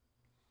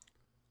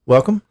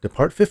Welcome to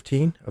Part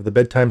 15 of the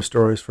Bedtime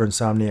Stories for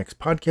Insomniacs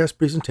podcast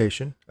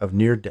presentation of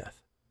Near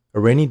Death, a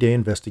Rainy Day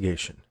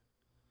Investigation.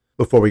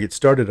 Before we get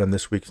started on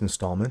this week's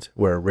installment,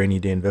 where Rainy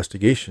Day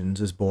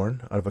Investigations is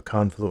born out of a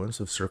confluence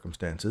of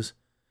circumstances,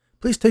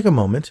 please take a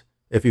moment,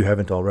 if you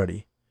haven't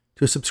already,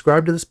 to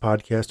subscribe to this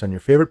podcast on your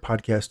favorite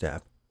podcast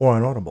app or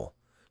on Audible,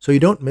 so you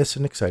don't miss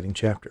an exciting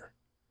chapter.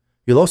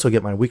 You'll also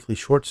get my weekly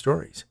short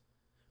stories.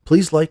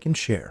 Please like and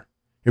share.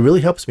 It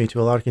really helps me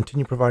to allow to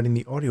continue providing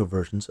the audio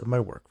versions of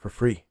my work for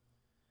free.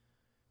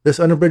 This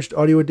unabridged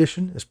audio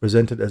edition is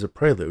presented as a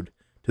prelude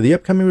to the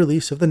upcoming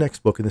release of the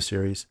next book in the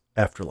series,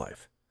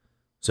 Afterlife.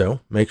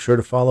 So, make sure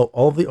to follow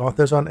all of the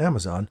authors on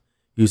Amazon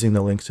using the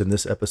links in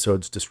this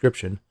episode's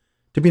description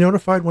to be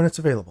notified when it's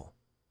available.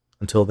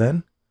 Until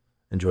then,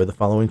 enjoy the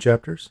following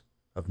chapters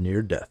of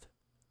Near Death.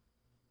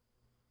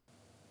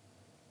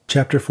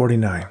 Chapter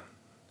 49.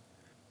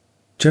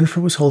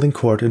 Jennifer was holding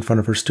court in front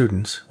of her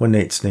students when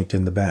Nate sneaked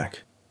in the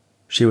back.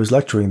 She was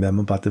lecturing them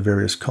about the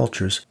various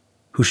cultures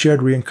who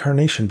shared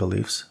reincarnation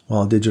beliefs,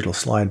 while a digital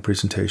slide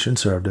presentation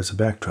served as a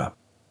backdrop.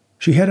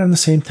 She had on the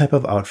same type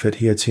of outfit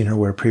he had seen her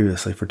wear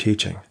previously for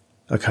teaching,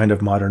 a kind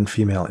of modern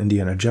female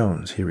Indiana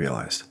Jones, he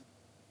realized.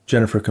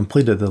 Jennifer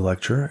completed the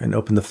lecture and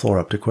opened the floor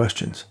up to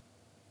questions.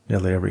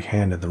 Nearly every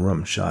hand in the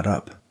room shot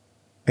up.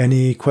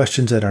 "Any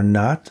questions that are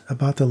not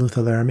about the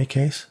Luther Laramie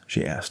case?"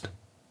 she asked.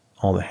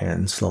 All the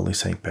hands slowly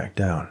sank back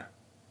down.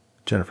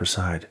 Jennifer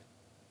sighed.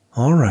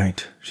 "All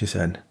right," she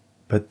said.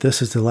 "But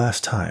this is the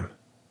last time."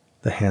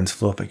 The hands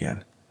flew up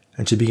again,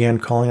 and she began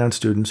calling on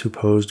students who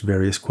posed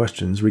various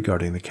questions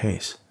regarding the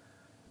case.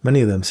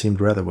 Many of them seemed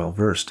rather well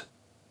versed.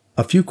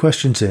 A few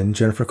questions in,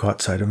 Jennifer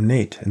caught sight of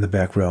Nate in the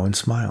back row and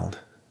smiled.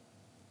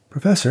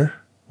 "Professor,"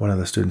 one of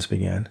the students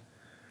began,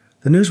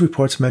 "the news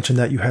reports mentioned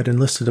that you had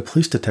enlisted a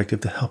police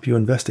detective to help you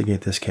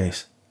investigate this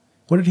case.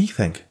 What did he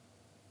think?"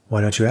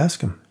 "Why don't you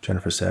ask him?"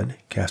 Jennifer said,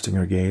 casting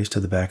her gaze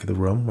to the back of the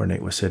room where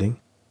Nate was sitting.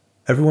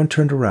 Everyone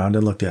turned around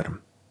and looked at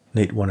him.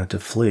 Nate wanted to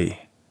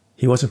flee.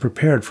 He wasn't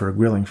prepared for a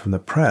grilling from the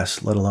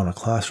press, let alone a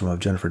classroom of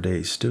Jennifer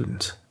Day's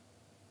students.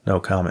 "No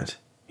comment,"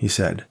 he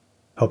said,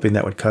 hoping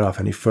that would cut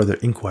off any further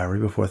inquiry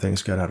before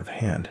things got out of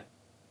hand.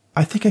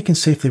 "I think I can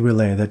safely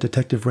relay that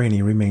Detective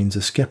Rainey remains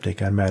a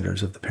skeptic on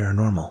matters of the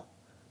paranormal.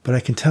 But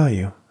I can tell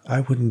you, I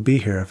wouldn't be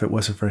here if it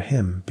wasn't for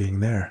him being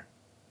there."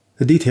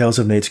 The details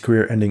of Nate's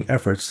career-ending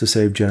efforts to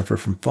save Jennifer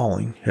from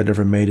falling had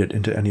never made it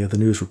into any of the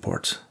news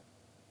reports.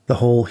 The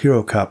whole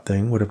hero cop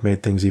thing would have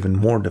made things even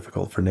more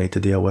difficult for Nate to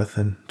deal with,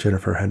 and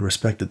Jennifer had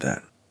respected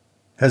that.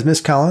 "Has Miss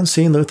Collins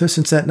seen Luther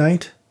since that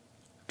night?"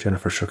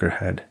 Jennifer shook her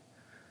head.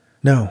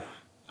 "No.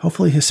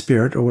 Hopefully his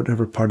spirit, or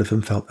whatever part of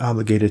him felt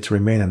obligated to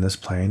remain on this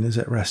plane, is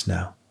at rest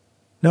now."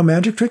 "No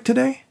magic trick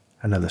today?"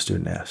 another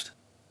student asked.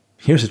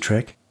 "Here's a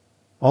trick.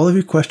 All of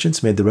your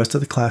questions made the rest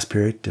of the class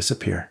period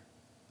disappear."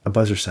 A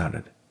buzzer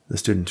sounded. The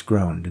students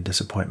groaned in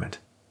disappointment.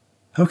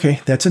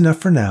 "Okay, that's enough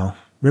for now.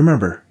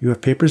 Remember, you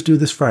have papers due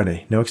this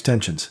Friday, no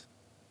extensions."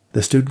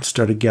 The students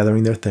started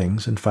gathering their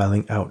things and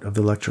filing out of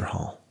the lecture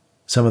hall.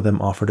 Some of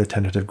them offered a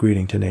tentative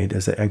greeting to Nate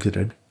as they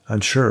exited,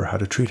 unsure how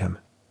to treat him.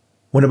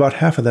 When about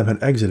half of them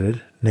had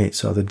exited, Nate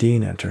saw the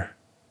dean enter.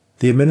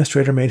 The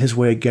administrator made his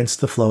way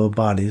against the flow of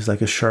bodies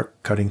like a shark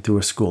cutting through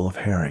a school of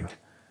herring.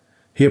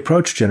 He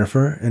approached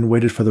Jennifer and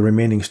waited for the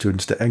remaining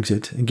students to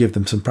exit and give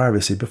them some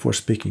privacy before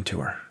speaking to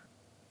her.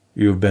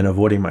 "You've been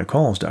avoiding my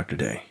calls, Dr.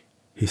 Day,"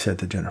 he said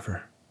to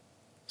Jennifer.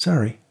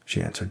 "Sorry,"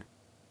 she answered.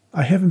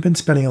 "I haven't been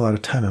spending a lot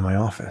of time in my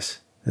office.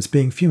 It's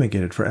being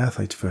fumigated for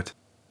athlete's foot."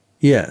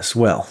 "Yes,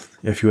 well,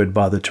 if you had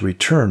bothered to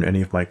return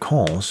any of my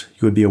calls,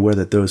 you would be aware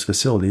that those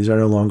facilities are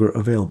no longer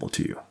available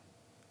to you."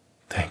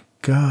 "Thank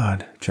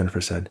God,"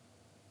 Jennifer said.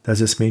 "Does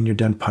this mean you're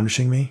done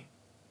punishing me?"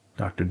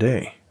 "Dr.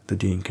 Day," the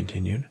dean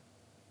continued,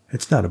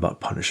 "it's not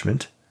about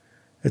punishment.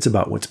 It's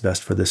about what's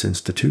best for this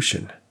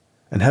institution.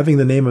 And having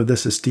the name of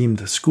this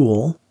esteemed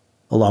school,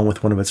 along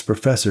with one of its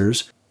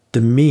professors,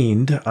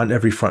 demeaned on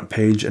every front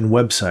page and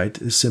website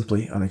is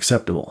simply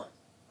unacceptable.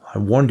 I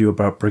warned you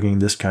about bringing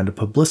this kind of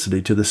publicity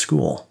to the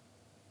school."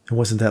 "It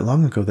wasn't that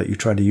long ago that you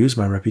tried to use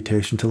my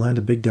reputation to land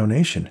a big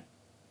donation."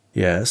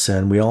 "Yes,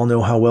 and we all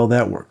know how well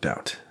that worked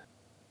out."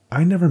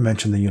 "I never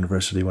mentioned the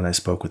university when I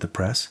spoke with the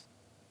press.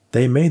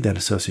 They made that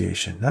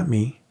association, not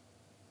me."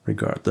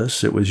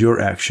 "Regardless, it was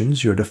your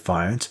actions, your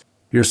defiance,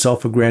 your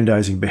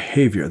self-aggrandizing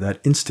behavior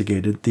that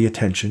instigated the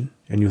attention,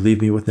 and you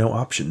leave me with no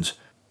options."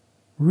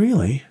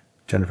 "Really?"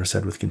 Jennifer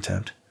said with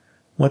contempt.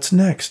 "What's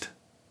next?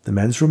 The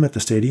men's room at the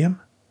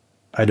stadium?"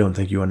 "I don't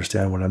think you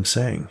understand what I'm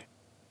saying.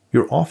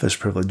 Your office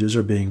privileges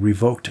are being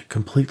revoked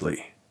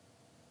completely."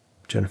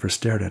 Jennifer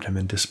stared at him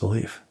in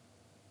disbelief.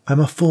 "I'm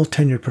a full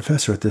tenured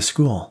professor at this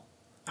school.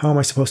 How am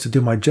I supposed to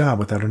do my job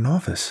without an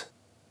office?"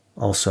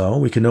 "Also,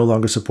 we can no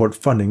longer support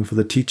funding for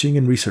the teaching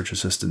and research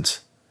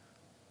assistants."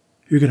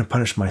 "You're going to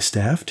punish my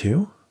staff,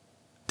 too?"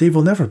 "Dave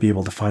will never be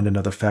able to find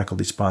another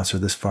faculty sponsor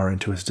this far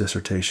into his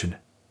dissertation."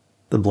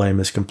 "The blame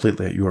is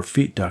completely at your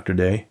feet, Dr.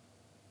 Day.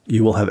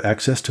 You will have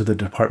access to the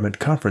department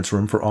conference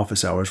room for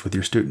office hours with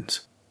your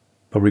students.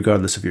 But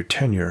regardless of your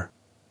tenure,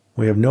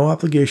 We have no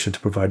obligation to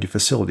provide you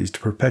facilities to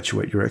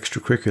perpetuate your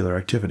extracurricular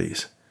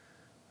activities.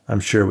 I'm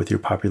sure with your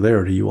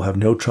popularity you will have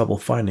no trouble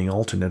finding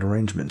alternate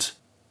arrangements.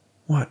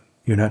 What,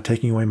 you're not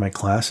taking away my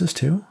classes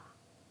too?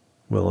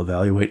 We'll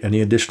evaluate any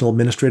additional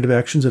administrative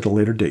actions at a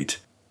later date.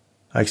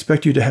 I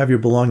expect you to have your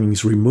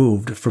belongings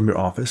removed from your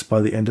office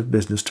by the end of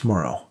business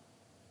tomorrow.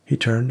 He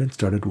turned and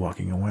started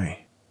walking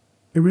away.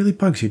 It really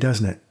bugs you,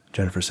 doesn't it?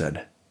 Jennifer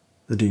said.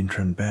 The dean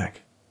turned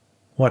back.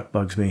 What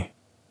bugs me?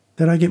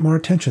 That I get more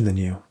attention than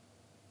you.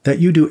 That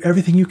you do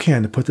everything you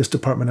can to put this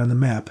department on the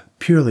map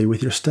purely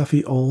with your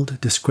stuffy, old,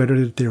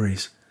 discredited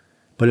theories.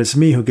 But it's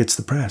me who gets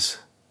the press.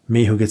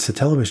 Me who gets the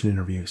television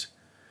interviews.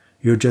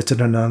 You're just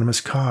an anonymous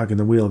cog in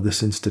the wheel of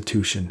this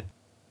institution.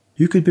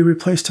 You could be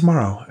replaced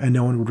tomorrow, and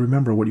no one would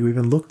remember what you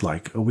even looked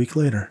like a week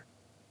later.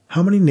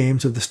 How many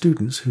names of the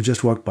students who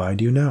just walked by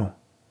do you know?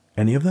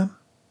 Any of them?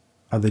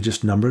 Are they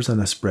just numbers on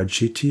a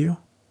spreadsheet to you?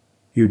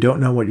 You don't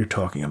know what you're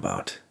talking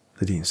about,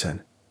 the dean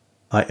said.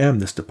 I am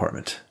this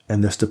department,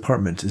 and this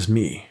department is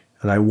me,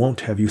 and I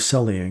won't have you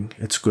sullying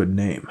its good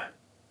name.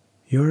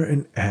 You're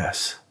an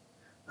ass.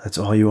 That's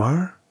all you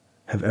are,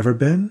 have ever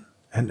been,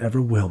 and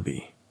ever will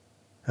be.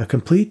 A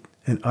complete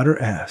and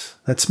utter ass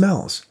that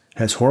smells,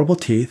 has horrible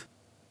teeth,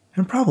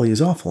 and probably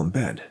is awful in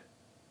bed.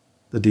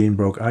 The dean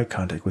broke eye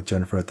contact with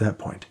Jennifer at that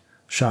point,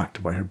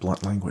 shocked by her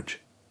blunt language.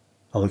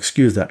 I'll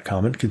excuse that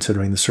comment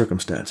considering the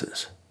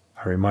circumstances.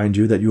 I remind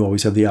you that you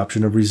always have the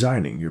option of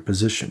resigning your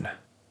position.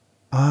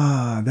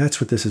 Ah, that's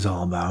what this is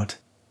all about.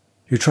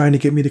 You're trying to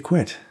get me to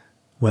quit.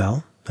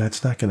 Well,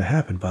 that's not going to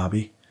happen,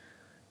 Bobby.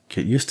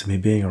 Get used to me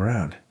being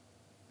around.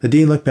 The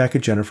dean looked back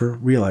at Jennifer,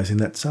 realizing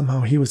that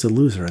somehow he was the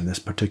loser in this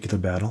particular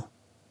battle,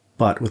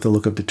 but with a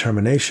look of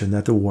determination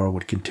that the war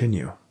would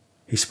continue.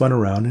 He spun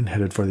around and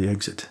headed for the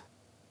exit.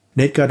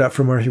 Nate got up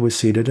from where he was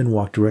seated and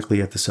walked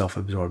directly at the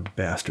self-absorbed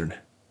bastard.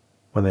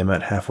 When they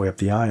met halfway up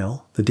the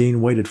aisle, the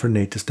dean waited for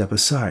Nate to step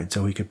aside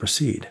so he could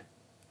proceed,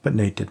 but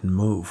Nate didn't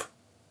move.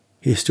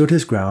 He stood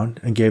his ground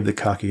and gave the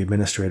cocky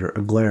administrator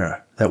a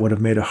glare that would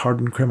have made a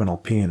hardened criminal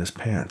pee in his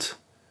pants.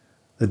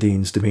 The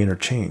dean's demeanor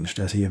changed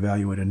as he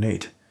evaluated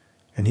Nate,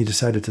 and he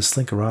decided to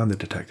slink around the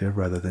detective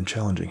rather than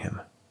challenging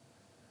him.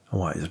 A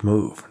wise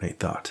move, Nate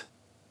thought.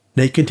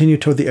 Nate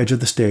continued toward the edge of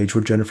the stage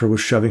where Jennifer was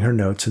shoving her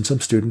notes and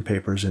some student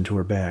papers into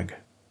her bag.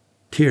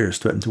 Tears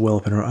threatened to well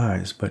up in her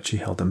eyes, but she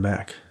held them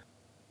back.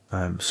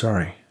 I'm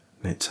sorry,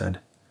 Nate said.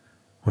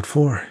 What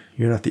for?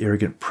 You're not the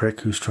arrogant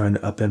prick who's trying to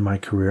upend my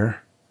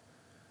career?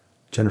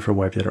 Jennifer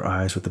wiped at her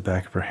eyes with the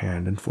back of her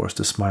hand and forced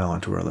a smile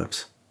onto her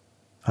lips.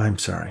 I'm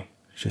sorry,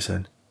 she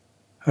said.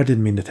 I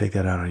didn't mean to take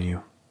that out on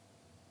you.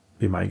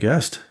 Be my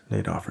guest,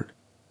 Nate offered.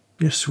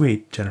 You're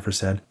sweet, Jennifer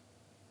said,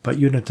 but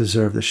you don't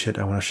deserve the shit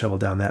I want to shovel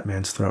down that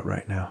man's throat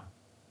right now.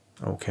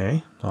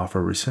 Okay,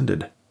 offer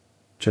rescinded.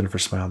 Jennifer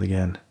smiled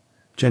again,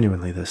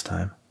 genuinely this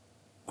time,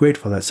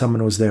 grateful that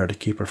someone was there to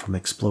keep her from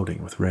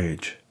exploding with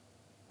rage.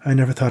 I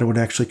never thought it would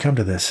actually come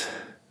to this.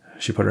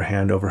 She put her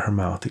hand over her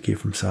mouth to keep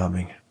from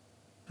sobbing.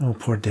 Oh,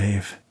 poor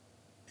Dave.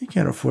 He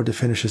can't afford to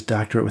finish his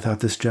doctorate without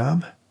this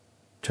job.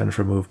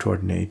 Jennifer moved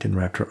toward Nate and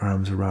wrapped her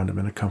arms around him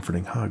in a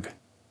comforting hug.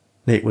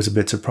 Nate was a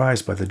bit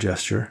surprised by the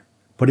gesture,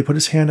 but he put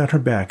his hand on her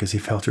back as he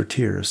felt her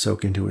tears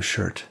soak into his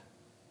shirt.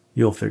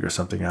 You'll figure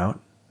something out,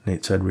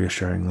 Nate said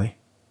reassuringly.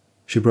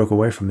 She broke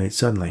away from Nate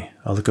suddenly,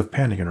 a look of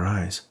panic in her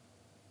eyes.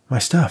 My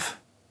stuff.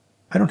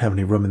 I don't have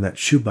any room in that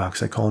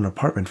shoebox I call an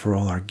apartment for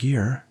all our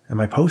gear, and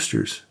my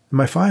posters, and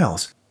my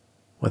files.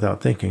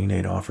 Without thinking,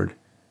 Nate offered.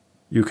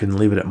 You can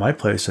leave it at my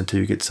place until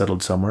you get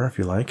settled somewhere, if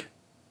you like.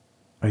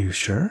 Are you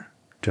sure?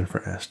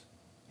 Jennifer asked.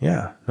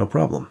 Yeah, no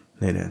problem,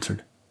 Nate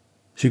answered.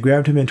 She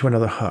grabbed him into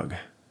another hug.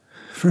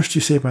 First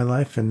you saved my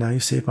life, and now you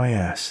saved my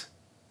ass.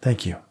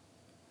 Thank you.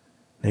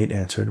 Nate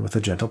answered with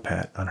a gentle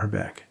pat on her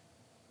back.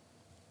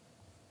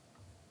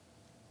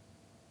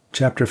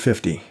 Chapter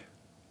 50.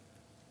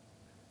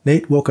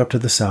 Nate woke up to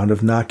the sound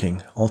of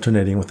knocking,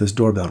 alternating with his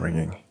doorbell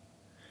ringing.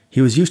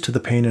 He was used to the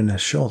pain in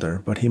his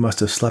shoulder, but he must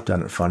have slept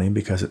on it funny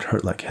because it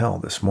hurt like hell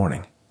this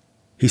morning.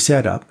 He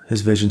sat up,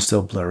 his vision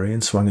still blurry,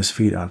 and swung his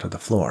feet onto the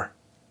floor.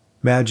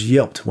 Madge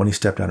yelped when he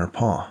stepped on her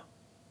paw.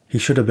 He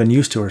should have been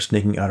used to her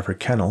sneaking out of her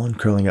kennel and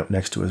curling up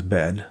next to his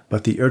bed,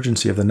 but the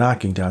urgency of the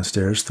knocking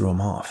downstairs threw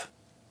him off.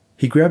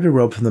 He grabbed a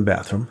robe from the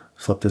bathroom,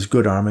 slipped his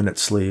good arm in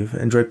its sleeve,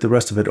 and draped the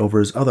rest of it over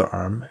his other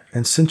arm,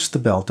 and cinched the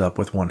belt up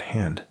with one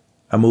hand,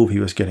 a move he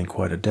was getting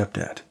quite adept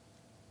at.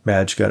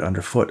 Madge got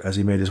underfoot as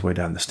he made his way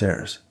down the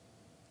stairs.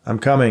 I'm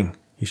coming,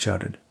 he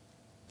shouted.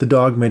 The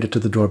dog made it to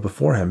the door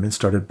before him and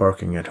started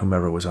barking at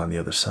whomever was on the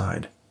other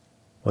side.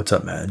 What's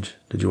up, Madge?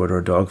 Did you order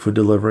a dog food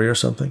delivery or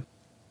something?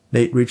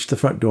 Nate reached the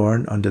front door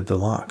and undid the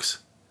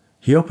locks.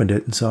 He opened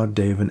it and saw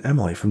Dave and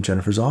Emily from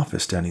Jennifer's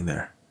office standing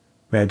there.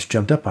 Madge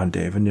jumped up on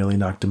Dave and nearly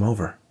knocked him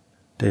over.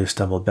 Dave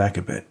stumbled back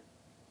a bit.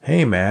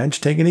 Hey,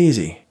 Madge, take it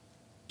easy.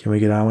 Can we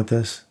get on with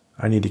this?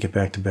 I need to get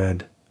back to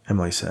bed,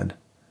 Emily said.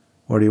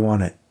 Or do you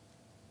want it?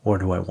 Or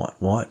do I want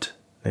what?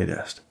 Nate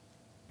asked.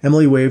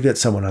 Emily waved at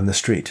someone on the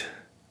street.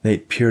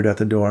 Nate peered at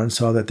the door and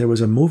saw that there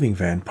was a moving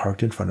van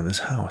parked in front of his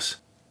house.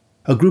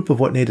 A group of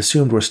what Nate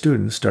assumed were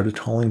students started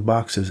hauling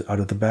boxes out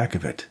of the back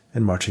of it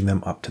and marching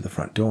them up to the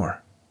front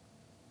door.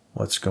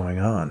 "What's going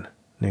on?"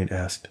 Nate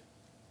asked.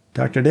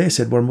 "Dr. Day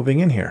said we're moving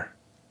in here."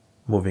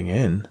 "Moving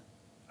in?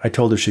 I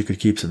told her she could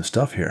keep some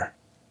stuff here.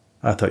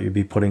 I thought you'd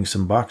be putting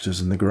some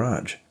boxes in the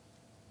garage."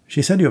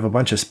 "She said you have a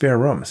bunch of spare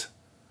rooms."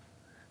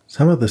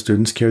 Some of the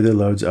students carried their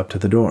loads up to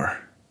the door.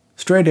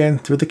 "Straight in,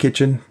 through the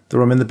kitchen, the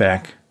room in the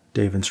back,"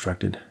 Dave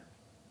instructed.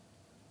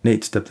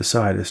 Nate stepped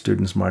aside as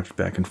students marched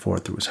back and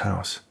forth through his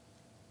house.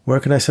 "Where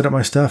can I set up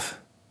my stuff?"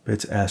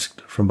 Bitts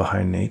asked from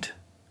behind Nate.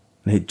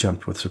 Nate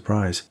jumped with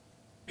surprise.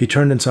 He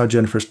turned and saw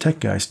Jennifer's tech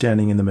guy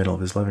standing in the middle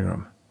of his living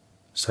room.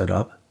 "Set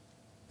up?"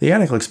 "The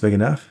attic looks big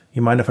enough.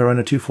 You mind if I run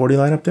a 240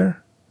 line up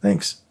there?"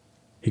 "Thanks."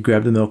 He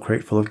grabbed a milk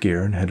crate full of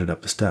gear and headed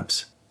up the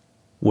steps.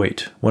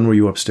 "Wait, when were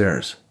you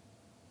upstairs?"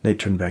 Nate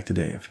turned back to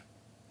Dave.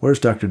 "Where's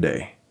Dr.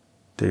 Day?"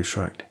 Dave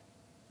shrugged.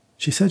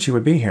 "She said she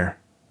would be here."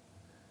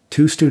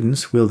 Two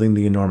students, wielding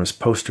the enormous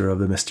poster of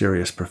the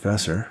mysterious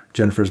professor,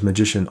 Jennifer's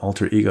magician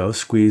alter ego,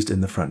 squeezed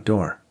in the front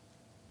door.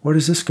 "Where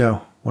does this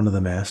go?" one of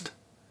them asked.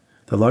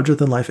 The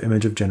larger-than-life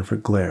image of Jennifer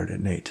glared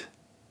at Nate.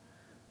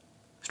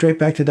 "Straight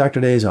back to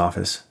Dr. Day's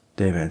office,"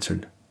 Dave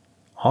answered.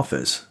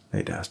 "Office?"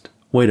 Nate asked.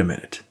 "Wait a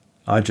minute.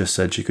 I just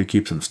said she could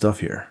keep some stuff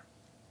here."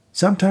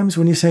 "Sometimes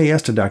when you say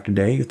yes to Dr.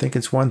 Day, you think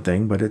it's one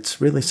thing, but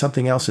it's really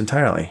something else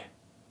entirely.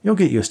 You'll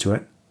get used to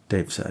it,"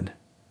 Dave said.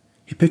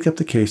 He picked up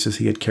the cases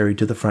he had carried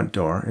to the front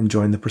door and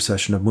joined the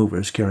procession of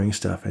movers carrying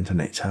stuff into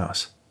Nate's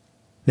house.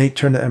 Nate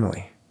turned to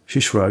Emily. She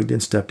shrugged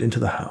and stepped into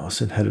the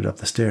house and headed up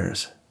the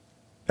stairs.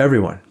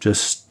 "Everyone,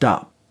 just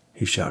stop,"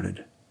 he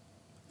shouted.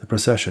 The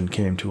procession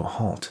came to a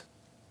halt.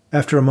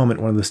 After a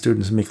moment, one of the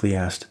students meekly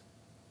asked,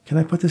 "Can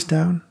I put this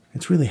down?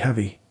 It's really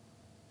heavy."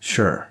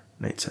 "Sure,"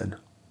 Nate said.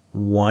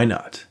 "Why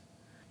not?"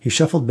 He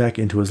shuffled back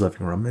into his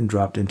living room and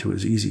dropped into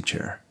his easy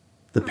chair.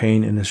 The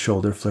pain in his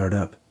shoulder flared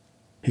up.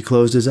 He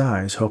closed his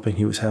eyes, hoping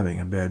he was having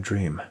a bad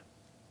dream.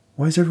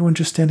 "Why is everyone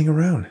just standing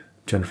around?"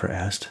 Jennifer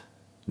asked.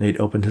 Nate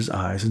opened his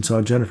eyes and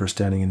saw Jennifer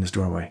standing in his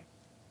doorway.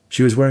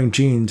 She was wearing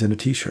jeans and a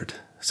t-shirt,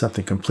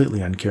 something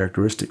completely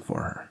uncharacteristic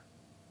for her.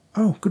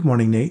 "Oh, good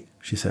morning, Nate,"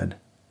 she said.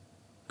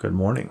 "Good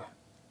morning."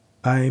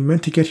 "I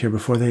meant to get here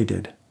before they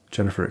did,"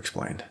 Jennifer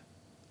explained.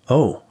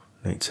 "Oh,"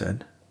 Nate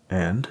said.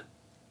 "And?"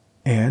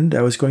 "And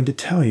I was going to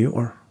tell you,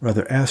 or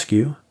rather ask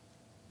you,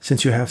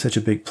 since you have such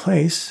a big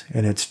place,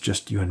 and it's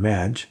just you and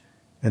Madge,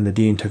 and the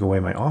dean took away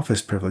my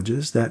office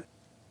privileges, that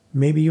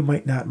maybe you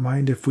might not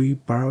mind if we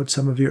borrowed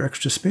some of your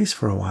extra space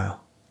for a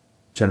while."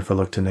 Jennifer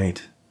looked to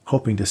Nate,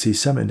 hoping to see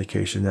some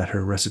indication that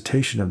her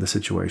recitation of the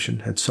situation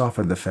had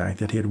softened the fact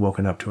that he had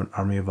woken up to an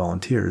army of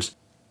volunteers,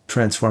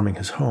 transforming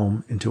his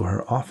home into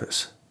her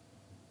office.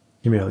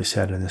 He merely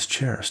sat in his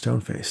chair,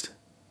 stone-faced.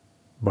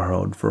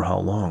 "Borrowed for how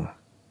long?"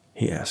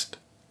 he asked.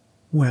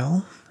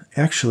 "Well,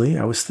 actually,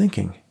 I was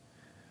thinking.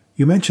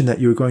 You mentioned that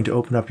you were going to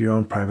open up your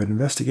own private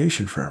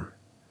investigation firm,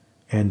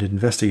 and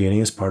investigating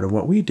is part of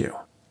what we do.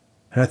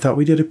 And I thought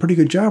we did a pretty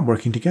good job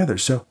working together,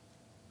 so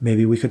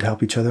maybe we could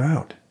help each other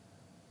out."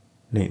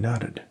 Nate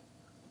nodded.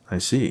 "I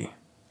see."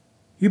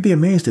 "You'd be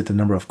amazed at the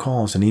number of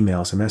calls and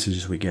emails and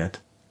messages we get.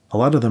 A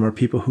lot of them are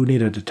people who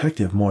need a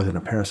detective more than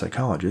a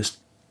parapsychologist.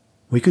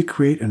 We could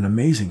create an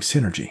amazing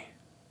synergy."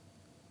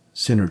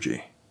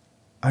 "Synergy?"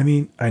 "I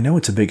mean, I know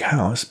it's a big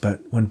house,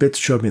 but when Bitts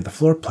showed me the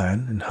floor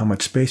plan and how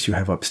much space you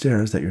have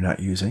upstairs that you're not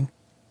using,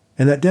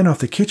 and that den off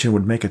the kitchen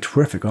would make a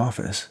terrific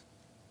office.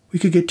 We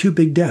could get 2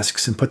 big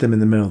desks and put them in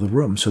the middle of the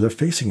room so they're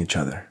facing each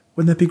other.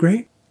 Wouldn't that be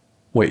great?"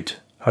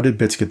 "Wait, how did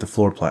Bitts get the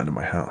floor plan to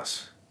my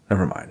house?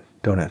 Never mind,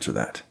 don't answer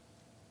that.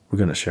 We're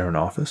going to share an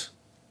office?"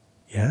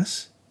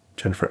 "Yes?"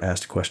 Jennifer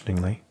asked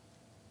questioningly.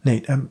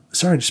 "Nate, I'm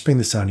sorry to spring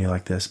this on you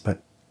like this,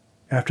 but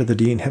after the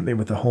dean hit me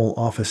with the whole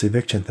office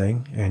eviction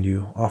thing, and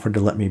you offered to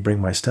let me bring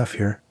my stuff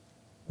here,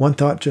 one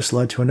thought just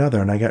led to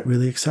another, and I got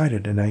really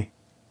excited, and I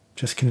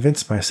just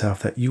convinced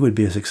myself that you would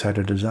be as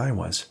excited as I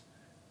was.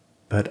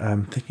 But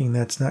I'm thinking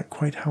that's not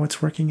quite how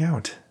it's working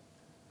out.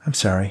 I'm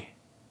sorry.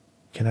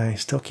 Can I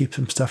still keep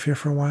some stuff here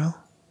for a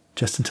while?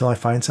 Just until I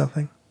find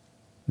something?"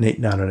 Nate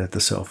nodded at the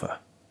sofa.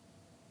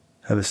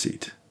 "Have a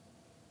seat."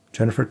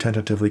 Jennifer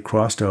tentatively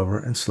crossed over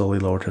and slowly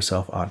lowered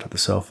herself onto the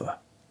sofa.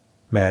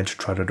 Madge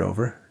trotted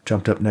over,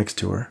 jumped up next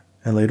to her,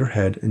 and laid her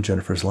head in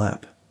Jennifer's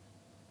lap.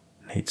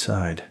 Nate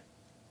sighed.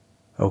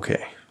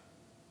 "Okay."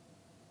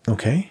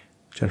 "Okay?"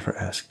 Jennifer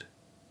asked.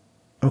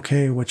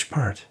 "Okay, which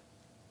part?"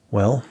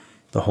 "Well,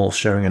 the whole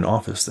sharing an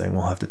office thing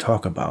we'll have to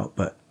talk about,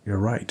 but you're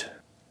right.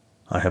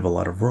 I have a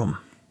lot of room.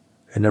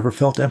 It never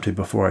felt empty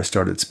before I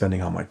started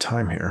spending all my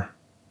time here.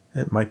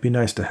 It might be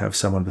nice to have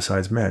someone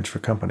besides Madge for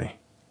company."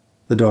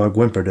 The dog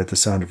whimpered at the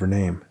sound of her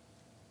name.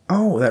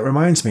 "Oh, that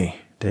reminds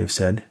me," Dave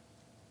said.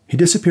 He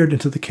disappeared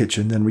into the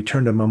kitchen, then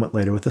returned a moment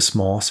later with a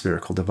small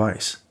spherical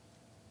device.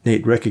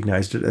 Nate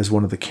recognized it as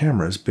one of the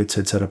cameras Bitts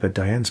had set up at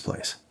Diane's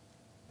place.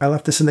 "I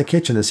left this in the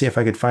kitchen to see if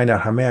I could find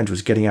out how Madge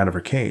was getting out of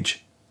her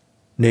cage."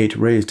 Nate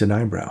raised an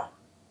eyebrow.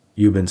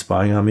 "You been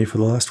spying on me for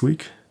the last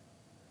week?"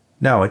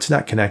 "No, it's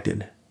not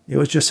connected. It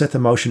was just set to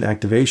motion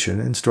activation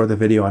and store the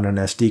video on an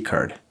SD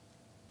card."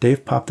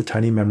 Dave popped the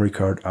tiny memory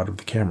card out of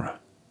the camera.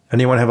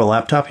 "Anyone have a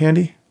laptop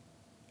handy?"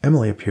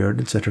 Emily appeared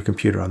and set her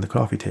computer on the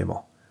coffee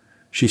table.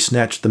 She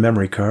snatched the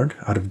memory card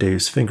out of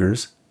Dave's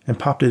fingers and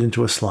popped it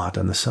into a slot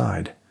on the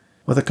side.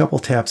 With a couple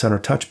taps on her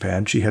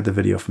touchpad, she had the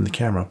video from the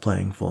camera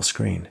playing full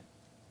screen.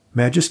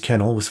 Madge's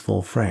kennel was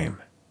full frame.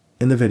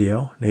 In the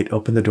video, Nate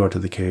opened the door to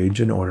the cage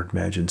and ordered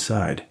Madge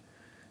inside.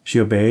 She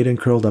obeyed and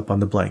curled up on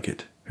the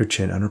blanket, her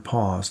chin on her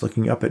paws,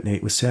 looking up at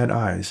Nate with sad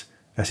eyes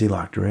as he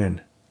locked her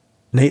in.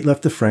 Nate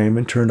left the frame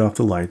and turned off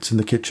the lights in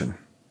the kitchen.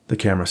 The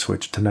camera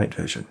switched to night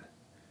vision.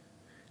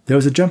 There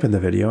was a jump in the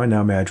video, and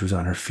now Madge was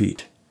on her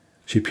feet.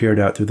 She peered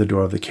out through the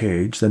door of the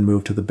cage, then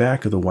moved to the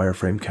back of the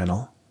wireframe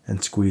kennel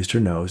and squeezed her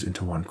nose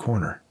into one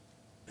corner.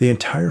 The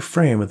entire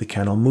frame of the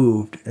kennel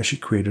moved as she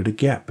created a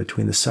gap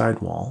between the side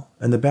wall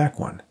and the back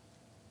one.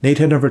 Nate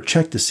had never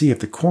checked to see if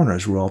the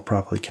corners were all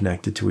properly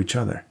connected to each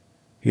other.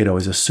 He had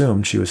always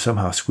assumed she was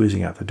somehow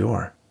squeezing out the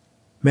door.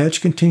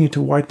 Madge continued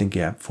to widen the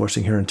gap,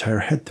 forcing her entire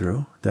head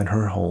through, then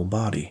her whole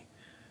body.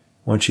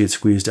 Once she had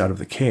squeezed out of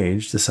the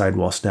cage, the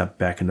sidewall snapped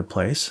back into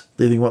place,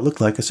 leaving what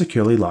looked like a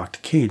securely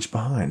locked cage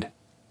behind.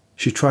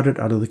 She trotted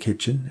out of the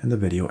kitchen, and the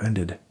video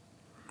ended.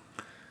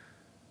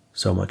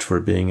 "So much for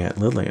being Aunt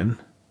Lillian,"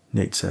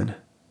 Nate said.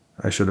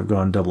 "I should have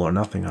gone double or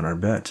nothing on our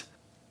bet."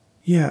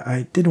 "Yeah,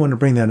 I did want to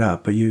bring that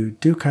up, but you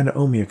do kind of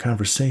owe me a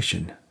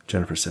conversation,"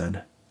 Jennifer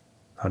said.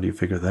 "How do you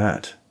figure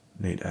that?"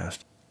 Nate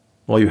asked.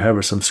 "All you have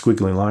are some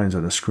squiggly lines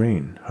on the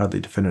screen, hardly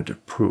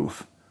definitive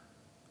proof."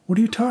 "What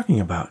are you talking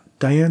about?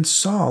 Diane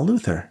saw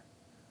Luther."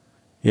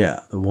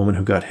 "Yeah, the woman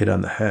who got hit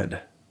on the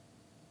head."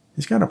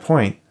 "He's got a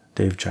point,"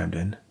 Dave chimed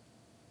in.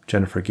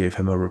 Jennifer gave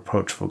him a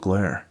reproachful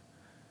glare.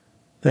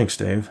 "Thanks,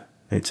 Dave,"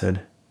 Nate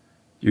said.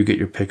 "You get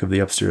your pick of the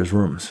upstairs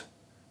rooms."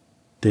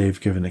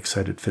 Dave gave an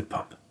excited fit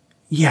pump.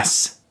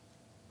 "Yes!"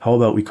 "How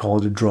about we call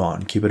it a draw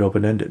and keep it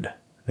open-ended?"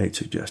 Nate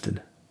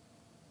suggested.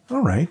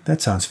 "All right,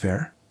 that sounds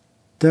fair."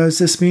 "Does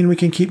this mean we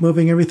can keep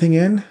moving everything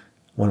in?"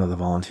 one of the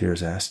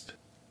volunteers asked.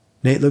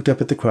 Nate looked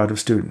up at the crowd of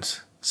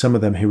students. Some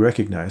of them he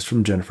recognized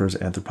from Jennifer's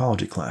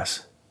anthropology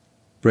class.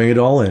 "Bring it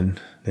all in,"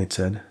 Nate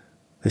said.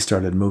 They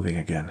started moving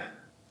again.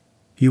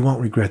 "You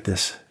won't regret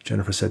this,"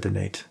 Jennifer said to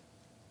Nate.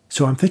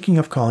 "So I'm thinking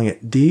of calling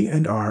it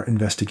D&R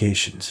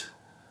Investigations."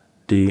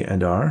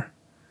 D&R?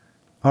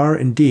 R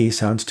and D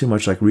sounds too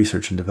much like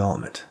research and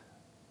development.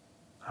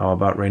 "How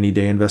about Rainy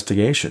Day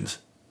Investigations?"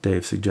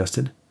 Dave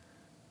suggested.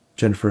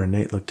 Jennifer and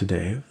Nate looked to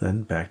Dave,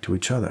 then back to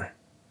each other.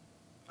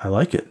 "I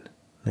like it,"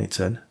 Nate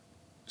said.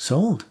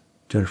 "Sold,"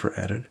 Jennifer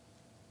added.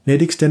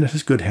 Nate extended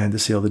his good hand to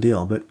seal the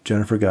deal, but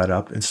Jennifer got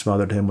up and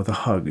smothered him with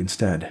a hug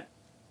instead.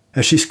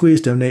 As she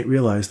squeezed him, Nate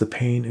realized the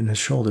pain in his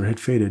shoulder had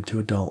faded to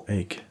a dull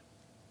ache.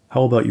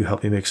 "How about you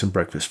help me make some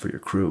breakfast for your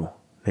crew?"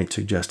 Nate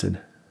suggested.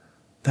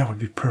 "That would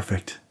be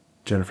perfect,"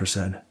 Jennifer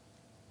said.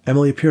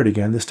 Emily appeared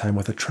again, this time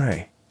with a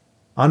tray.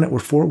 On it were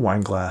 4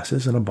 wine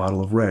glasses and a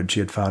bottle of red she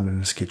had found in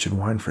his kitchen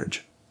wine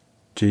fridge.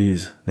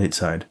 "Geez," Nate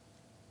sighed.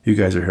 "You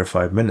guys are here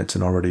 5 minutes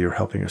and already you're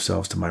helping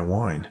yourselves to my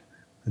wine.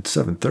 It's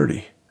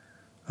 7:30.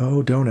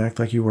 "Oh, don't act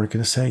like you weren't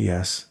going to say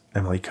yes,"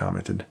 Emily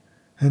commented.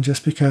 "And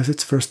just because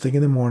it's first thing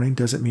in the morning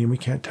doesn't mean we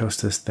can't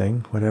toast this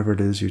thing, whatever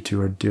it is you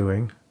two are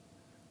doing."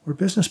 "We're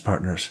business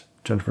partners,"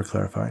 Jennifer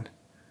clarified.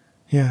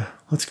 "Yeah,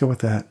 let's go with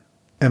that,"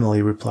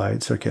 Emily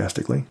replied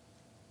sarcastically.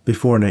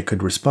 Before Nate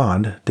could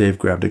respond, Dave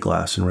grabbed a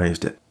glass and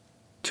raised it.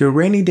 "To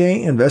Rainy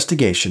Day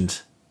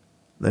Investigations."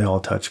 They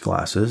all touched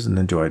glasses and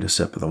enjoyed a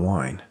sip of the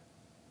wine.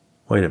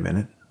 "Wait a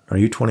minute. Are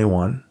you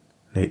 21?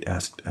 Nate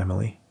asked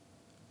Emily.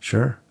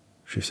 "Sure,"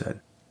 she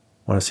said.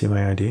 "Want to see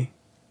my ID?"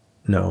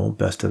 "No,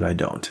 best that I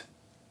don't."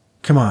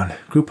 "Come on,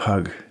 group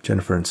hug,"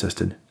 Jennifer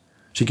insisted.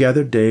 She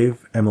gathered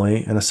Dave,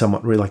 Emily, and a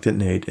somewhat reluctant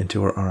Nate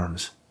into her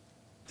arms.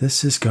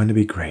 "This is going to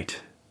be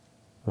great."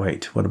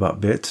 "Wait, what about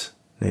Bits?"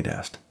 Nate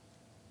asked.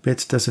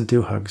 "Bits doesn't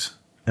do hugs,"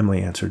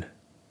 Emily answered.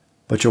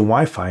 "But your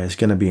Wi-Fi is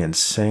going to be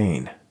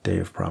insane,"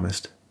 Dave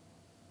promised.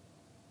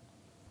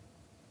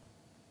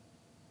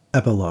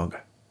 Epilogue.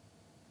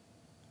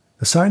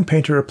 The sign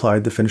painter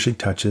applied the finishing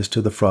touches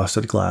to the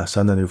frosted glass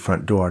on the new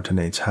front door to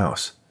Nate's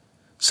house.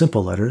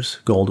 Simple letters,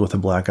 gold with a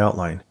black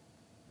outline.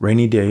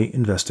 Rainy Day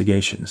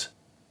Investigations.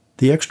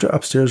 The extra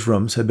upstairs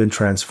rooms had been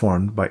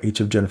transformed by each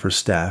of Jennifer's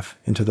staff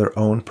into their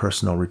own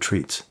personal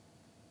retreats.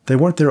 They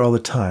weren't there all the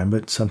time,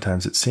 but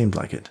sometimes it seemed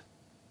like it.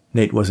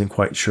 Nate wasn't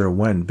quite sure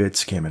when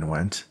Bits came and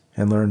went,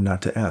 and learned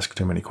not to ask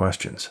too many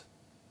questions.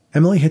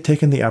 Emily had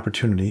taken the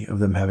opportunity of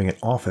them having an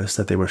office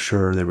that they were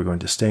sure they were going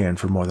to stay in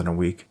for more than a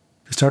week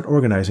to start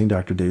organizing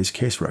Dr. Day's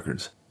case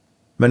records.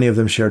 Many of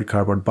them shared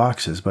cardboard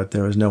boxes, but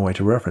there was no way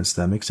to reference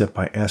them except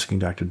by asking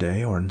Dr.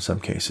 Day, or in some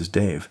cases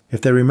Dave,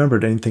 if they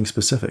remembered anything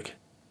specific.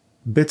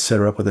 Bits set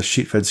her up with a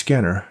sheet-fed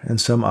scanner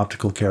and some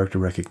optical character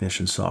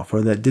recognition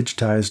software that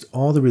digitized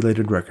all the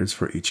related records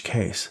for each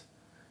case.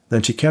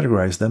 Then she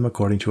categorized them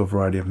according to a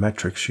variety of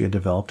metrics she had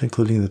developed,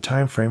 including the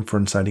time frame for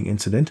inciting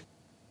incident,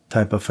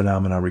 type of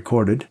phenomena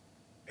recorded,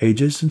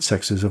 ages and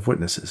sexes of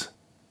witnesses.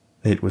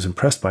 Nate was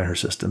impressed by her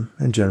system,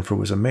 and Jennifer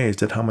was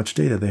amazed at how much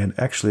data they had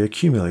actually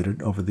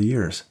accumulated over the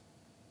years.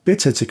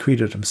 Bits had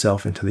secreted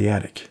himself into the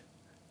attic.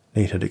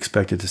 Nate had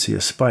expected to see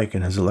a spike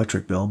in his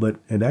electric bill, but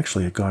it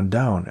actually had gone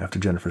down after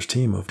Jennifer's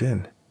team moved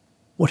in.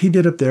 What he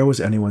did up there was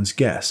anyone's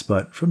guess,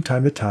 but from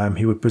time to time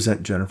he would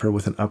present Jennifer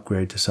with an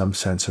upgrade to some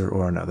sensor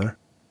or another,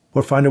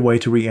 or find a way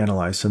to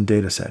reanalyze some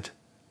dataset.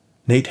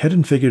 Nate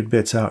hadn't figured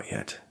bits out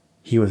yet.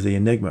 He was the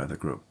enigma of the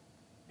group.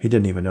 He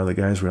didn't even know the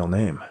guy's real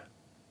name.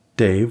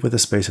 Dave, with a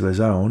space of his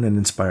own and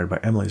inspired by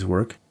Emily's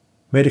work,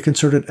 made a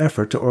concerted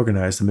effort to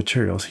organize the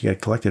materials he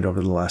had collected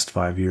over the last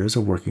 5 years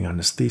of working on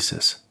his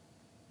thesis.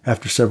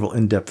 After several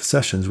in-depth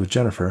sessions with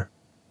Jennifer,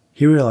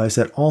 he realized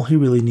that all he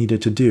really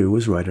needed to do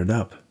was write it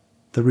up.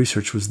 The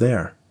research was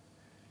there.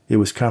 It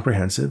was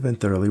comprehensive and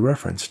thoroughly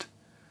referenced.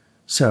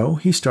 So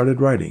he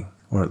started writing,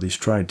 or at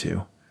least tried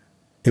to.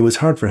 It was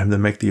hard for him to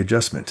make the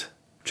adjustment.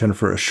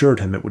 Jennifer assured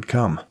him it would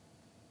come.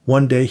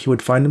 One day he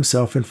would find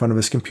himself in front of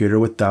his computer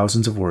with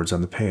thousands of words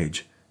on the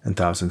page, and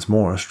thousands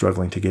more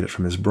struggling to get it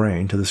from his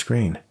brain to the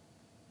screen.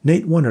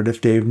 Nate wondered if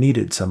Dave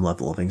needed some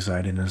level of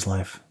anxiety in his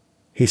life.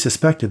 He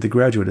suspected the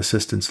graduate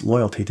assistant's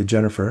loyalty to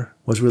Jennifer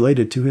was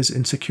related to his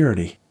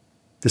insecurity.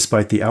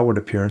 Despite the outward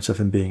appearance of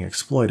him being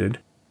exploited,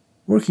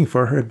 working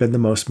for her had been the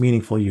most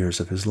meaningful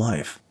years of his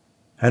life,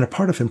 and a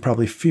part of him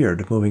probably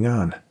feared moving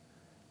on.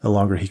 The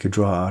longer he could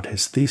draw out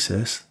his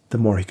thesis, the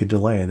more he could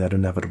delay that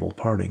inevitable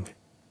parting.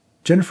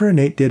 Jennifer and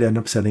Nate did end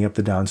up setting up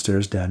the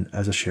downstairs den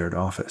as a shared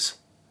office.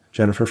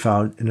 Jennifer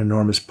found an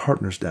enormous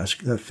partner's desk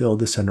that filled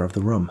the center of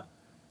the room.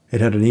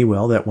 It had an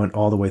e-well that went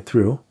all the way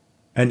through,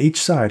 and each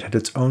side had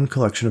its own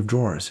collection of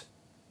drawers.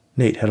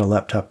 Nate had a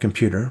laptop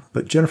computer,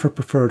 but Jennifer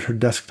preferred her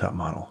desktop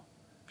model.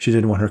 She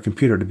didn't want her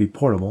computer to be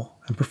portable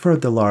and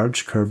preferred the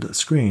large, curved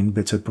screen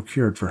Bits had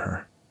procured for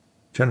her.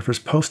 Jennifer's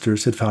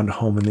posters had found a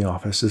home in the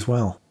office as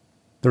well.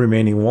 The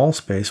remaining wall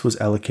space was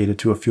allocated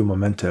to a few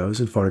mementos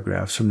and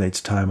photographs from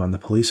Nate's time on the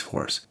police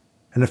force,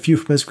 and a few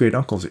from his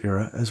great-uncle's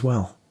era as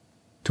well.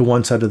 To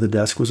one side of the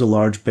desk was a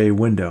large bay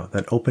window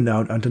that opened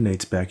out onto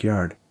Nate's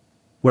backyard,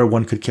 where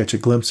one could catch a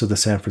glimpse of the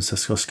San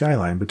Francisco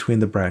skyline between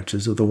the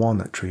branches of the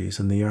walnut trees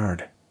in the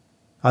yard.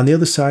 On the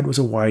other side was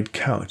a wide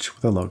couch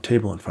with a low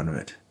table in front of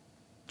it.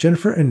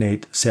 Jennifer and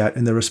Nate sat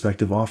in their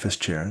respective office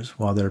chairs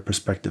while their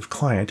prospective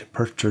client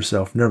perched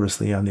herself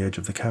nervously on the edge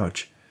of the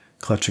couch,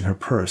 clutching her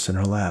purse in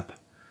her lap.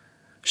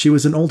 She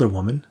was an older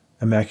woman,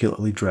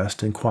 immaculately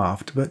dressed and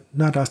coiffed, but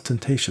not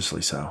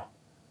ostentatiously so.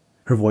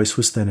 Her voice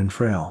was thin and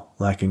frail,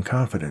 lacking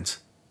confidence.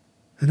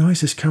 "The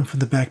noises come from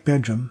the back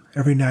bedroom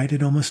every night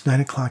at almost 9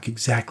 o'clock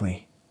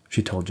exactly,"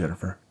 she told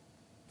Jennifer.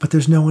 "But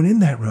there's no one in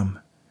that room.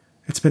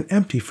 It's been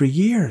empty for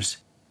years,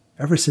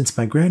 ever since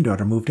my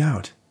granddaughter moved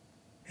out.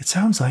 It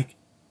sounds like—"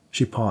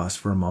 She paused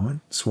for a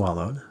moment,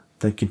 swallowed,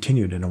 then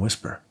continued in a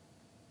whisper.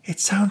 "It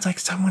sounds like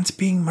someone's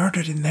being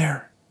murdered in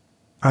there."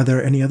 "Are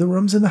there any other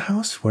rooms in the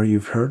house where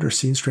you've heard or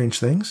seen strange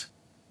things?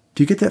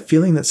 Do you get that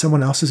feeling that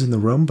someone else is in the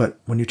room, but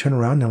when you turn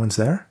around, no one's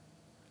there?"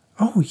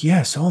 "Oh,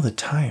 yes, all the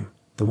time,"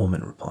 the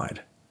woman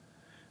replied.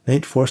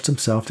 Nate forced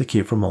himself to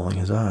keep from rolling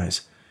his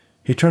eyes.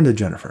 He turned to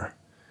Jennifer.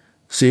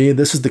 "See,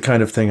 this is the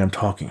kind of thing I'm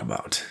talking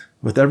about.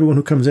 With everyone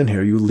who comes in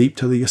here, you leap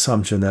to the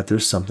assumption that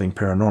there's something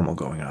paranormal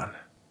going on."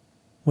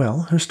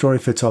 "Well, her story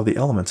fits all the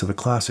elements of a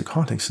classic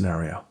haunting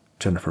scenario,"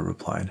 Jennifer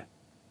replied.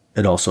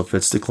 "It also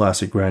fits the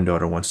classic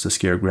granddaughter wants to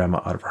scare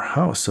grandma out of her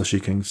house so she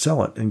can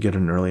sell it and get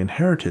an early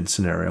inheritance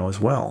scenario as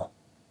well.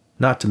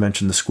 Not to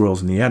mention the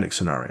squirrels in the attic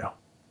scenario."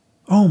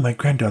 "Oh, my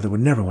granddaughter would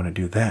never want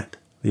to do that,"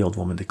 the old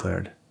woman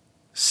declared.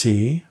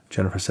 "See?"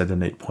 Jennifer said to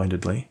Nate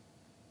pointedly.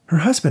 "Her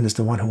husband is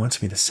the one who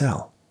wants me to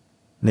sell."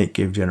 Nate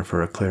gave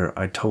Jennifer a clear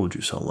 "I told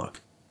you so" look.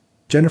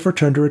 Jennifer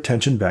turned her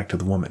attention back to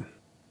the woman.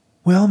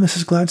 "Well,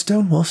 Mrs.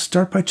 Gladstone, we'll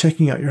start by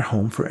checking out your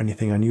home for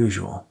anything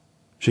unusual."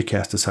 She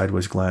cast a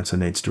sideways glance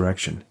in Nate's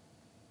direction.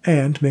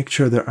 "And make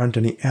sure there aren't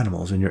any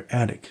animals in your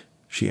attic,"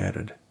 she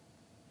added.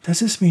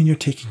 "Does this mean you're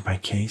taking my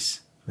case?"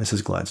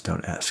 Mrs.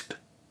 Gladstone asked.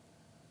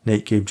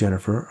 Nate gave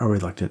Jennifer a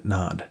reluctant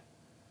nod.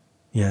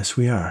 "Yes,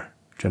 we are,"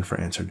 Jennifer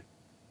answered.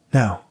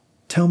 "Now,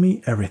 tell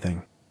me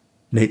everything."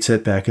 Nate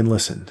sat back and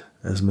listened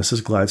as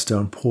Mrs.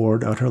 Gladstone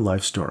poured out her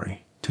life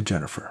story to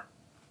Jennifer.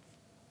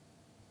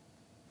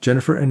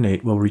 Jennifer and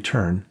Nate will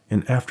return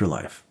in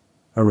Afterlife,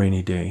 a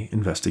Rainy Day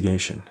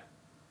Investigation.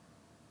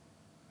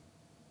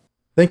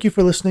 Thank you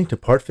for listening to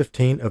Part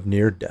 15 of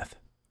Near Death,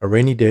 a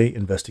Rainy Day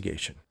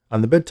Investigation,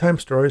 on the Bedtime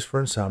Stories for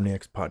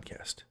Insomniacs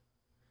podcast.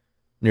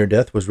 Near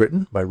Death was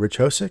written by Rich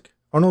Hosick,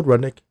 Arnold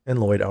Rudnick, and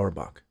Lloyd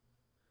Auerbach.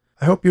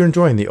 I hope you're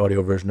enjoying the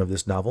audio version of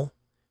this novel.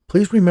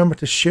 Please remember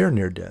to share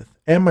Near Death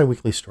and my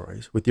weekly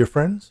stories with your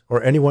friends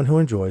or anyone who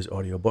enjoys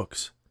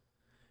audiobooks.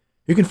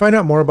 You can find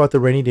out more about the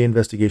Rainy Day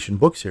Investigation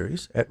book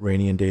series at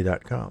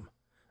rainyanday.com.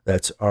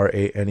 That's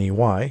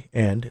RANEY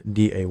and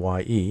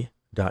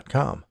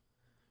DAYE.com.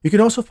 You can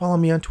also follow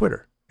me on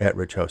Twitter at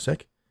Rich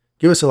Hosick,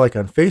 give us a like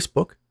on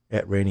Facebook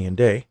at Rainy and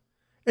Day,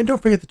 and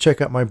don't forget to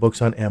check out my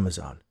books on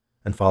Amazon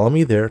and follow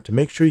me there to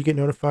make sure you get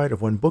notified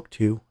of when Book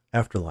 2,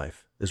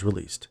 Afterlife, is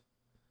released.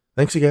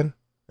 Thanks again,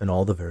 and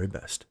all the very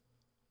best.